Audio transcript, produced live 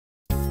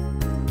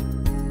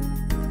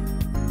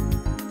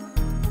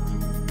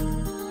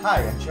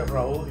Hi, I'm Chef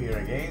Raul here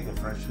again, the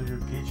Fresh to Your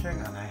Kitchen,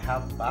 and I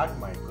have back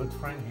my good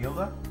friend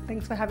Hilda.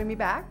 Thanks for having me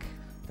back.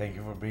 Thank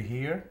you for being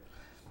here.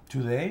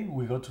 Today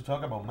we got to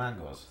talk about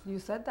mangoes. You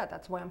said that,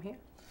 that's why I'm here.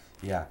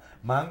 Yeah,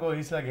 mango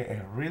is like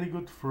a really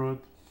good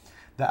fruit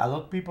that a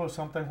lot of people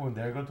sometimes when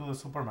they go to the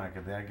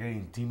supermarket, they are getting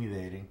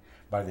intimidating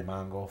by the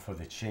mango for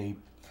the shape.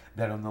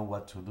 They don't know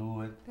what to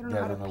do it. They don't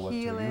know how to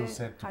peel use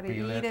it, how to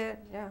eat it.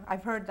 Yeah,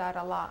 I've heard that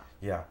a lot.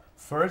 Yeah.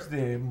 First,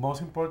 the most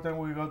important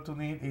we got to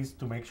need is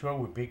to make sure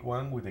we pick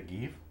one with a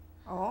gift.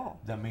 Oh.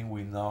 That means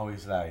we know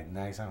it's like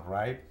nice and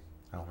ripe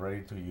and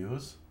ready to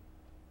use.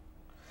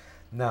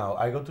 Now,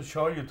 I got to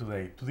show you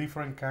today two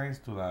different kinds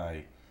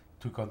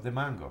to cut the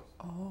mango.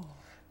 Oh.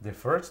 The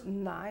first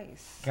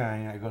Nice.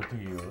 kind I got to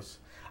use,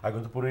 I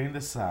got to put it in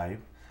the side,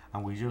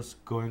 and we're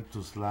just going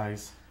to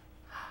slice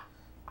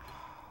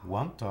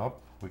one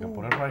top. We can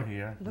put it right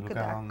here. Look at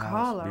how that nice,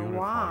 color, beautiful.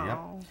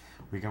 wow. Yep.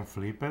 We can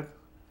flip it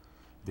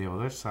the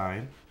other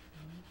side.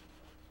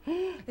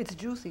 It's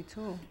juicy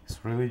too.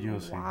 It's really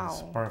juicy. Wow.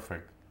 It's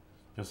perfect.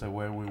 Just the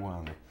way we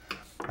want it.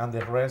 And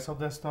the rest of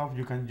the stuff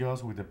you can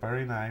just with the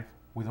paring knife.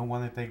 We don't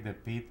want to take the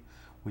pit.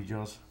 We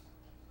just...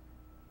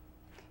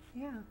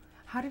 Yeah.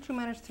 How did you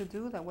manage to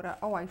do that?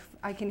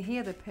 I can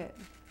hear the pit.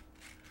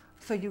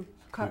 So you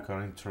cut... We're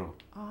cutting through.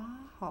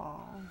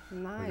 Oh,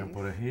 nice. We can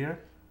put it here.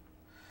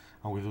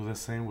 And we do the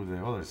same with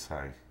the other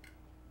side.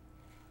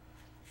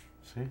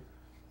 See?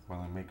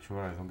 Want to make sure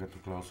I don't get too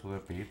close to the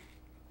pit.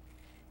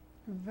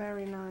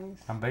 Very nice.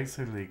 And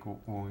basically,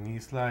 when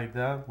it's like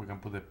that, we can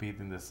put the pit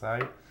in the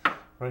side.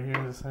 Right here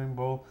in the same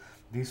bowl.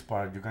 This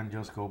part, you can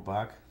just go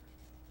back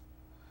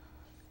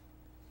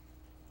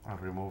and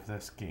remove the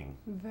skin.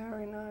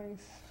 Very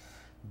nice.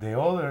 The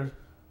other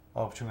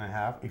option I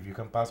have, if you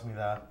can pass me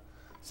that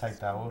side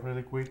towel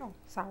really quick. Oh,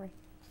 sorry.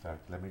 So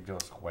let me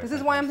just wipe This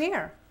is why I'm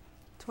here,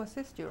 to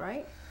assist you,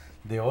 right?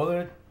 The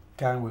other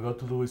kind we got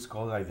to do is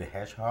called like the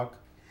hedgehog.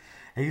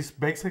 It's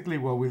basically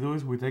what we do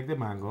is we take the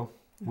mango,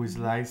 we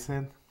slice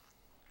it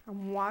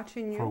I'm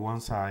watching you. for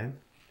one side,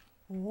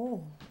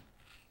 Oh.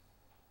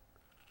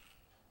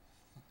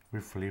 we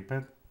flip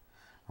it,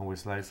 and we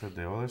slice it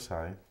the other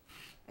side.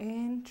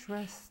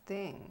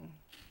 Interesting.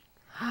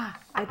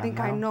 I think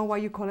I now- know why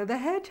you call it the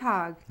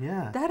hedgehog.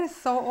 Yeah. That is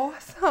so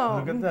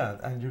awesome. Look at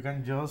that. And you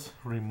can just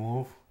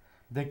remove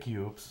the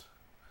cubes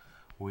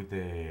with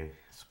the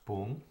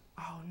spoon.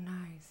 Oh,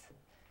 nice.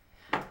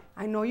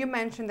 I know you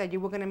mentioned that you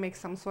were going to make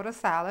some sort of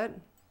salad.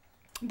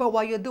 But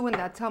while you're doing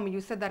that, tell me, you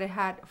said that it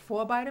had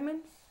 4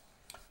 vitamins?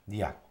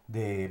 Yeah,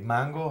 the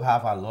mango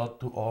have a lot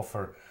to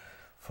offer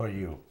for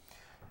you.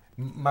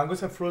 Mango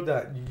is a fruit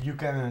that you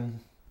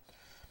can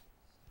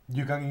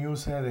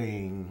use it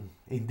in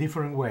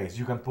different ways.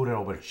 You can put it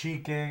over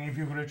chicken. If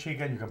you grill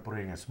chicken, you can put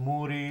it in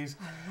smoothies.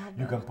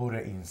 You can put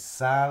it in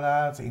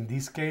salads. In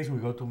this case, we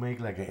got to make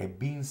like a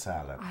bean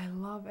salad. I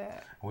love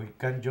it. We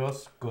can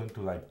just go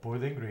to like pour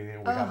the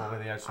ingredient. We have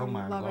over there some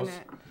I'm mangoes. loving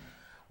it.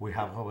 We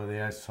have over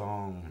there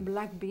some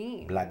Black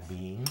beans. black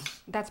beans.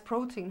 That's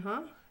protein,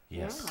 huh?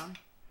 Yes. Yeah.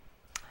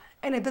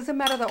 And it doesn't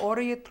matter the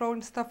order you're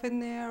throwing stuff in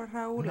there,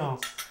 Raul? No,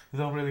 it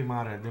don't really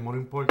matter. The more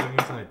important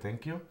is, I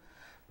thank you,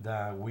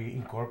 that we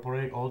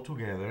incorporate all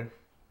together.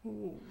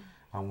 Ooh.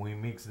 And we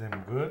mix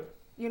them good.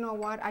 You know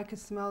what? I can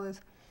smell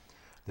this.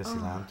 The The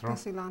cilantro.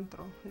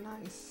 cilantro.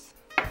 Nice.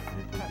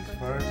 We put this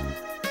Pepper. first.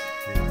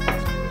 We can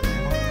pass it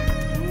the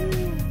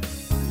lemon.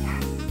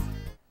 Yes.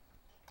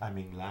 I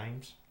mean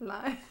limes.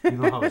 Lime. You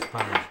know how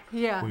Spanish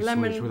Yeah, we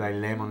lemon. switch with like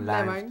lemon,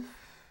 limes. Lemon.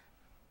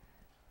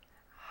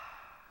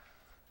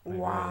 Maybe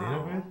a little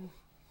Wow. bit.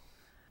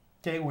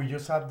 Okay, we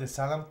just add the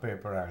salt and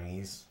pepper and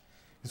it's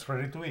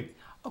ready to eat.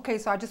 Okay,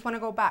 so I just want to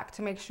go back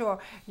to make sure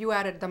you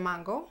added the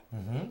mango.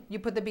 Mm-hmm. You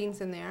put the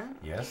beans in there.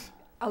 Yes,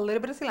 A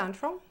little bit of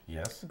cilantro.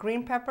 yes.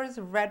 Green peppers,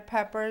 red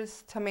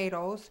peppers,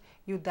 tomatoes.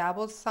 You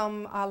dabbled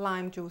some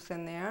lime juice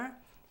in there.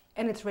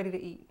 And it's ready to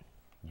eat.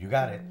 You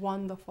got it.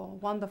 Wonderful,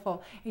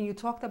 wonderful. And you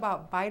talked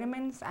about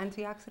vitamins,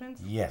 antioxidants.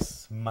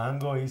 Yes,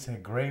 mango is a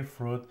great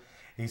fruit.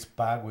 It's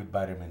packed with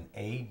vitamin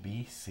A,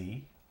 B,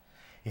 C.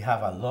 It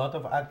have a lot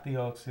of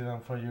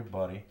antioxidant for your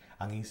body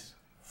and it's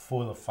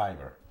full of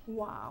fiber.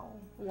 Wow,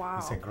 wow.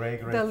 It's a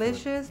great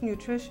Delicious,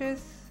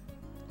 nutritious.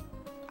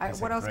 It's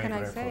a What else great, can I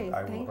great say? fruit.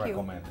 I Thank would you.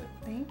 recommend it.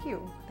 Thank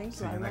you. Thank you.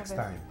 See I you love next it.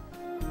 time.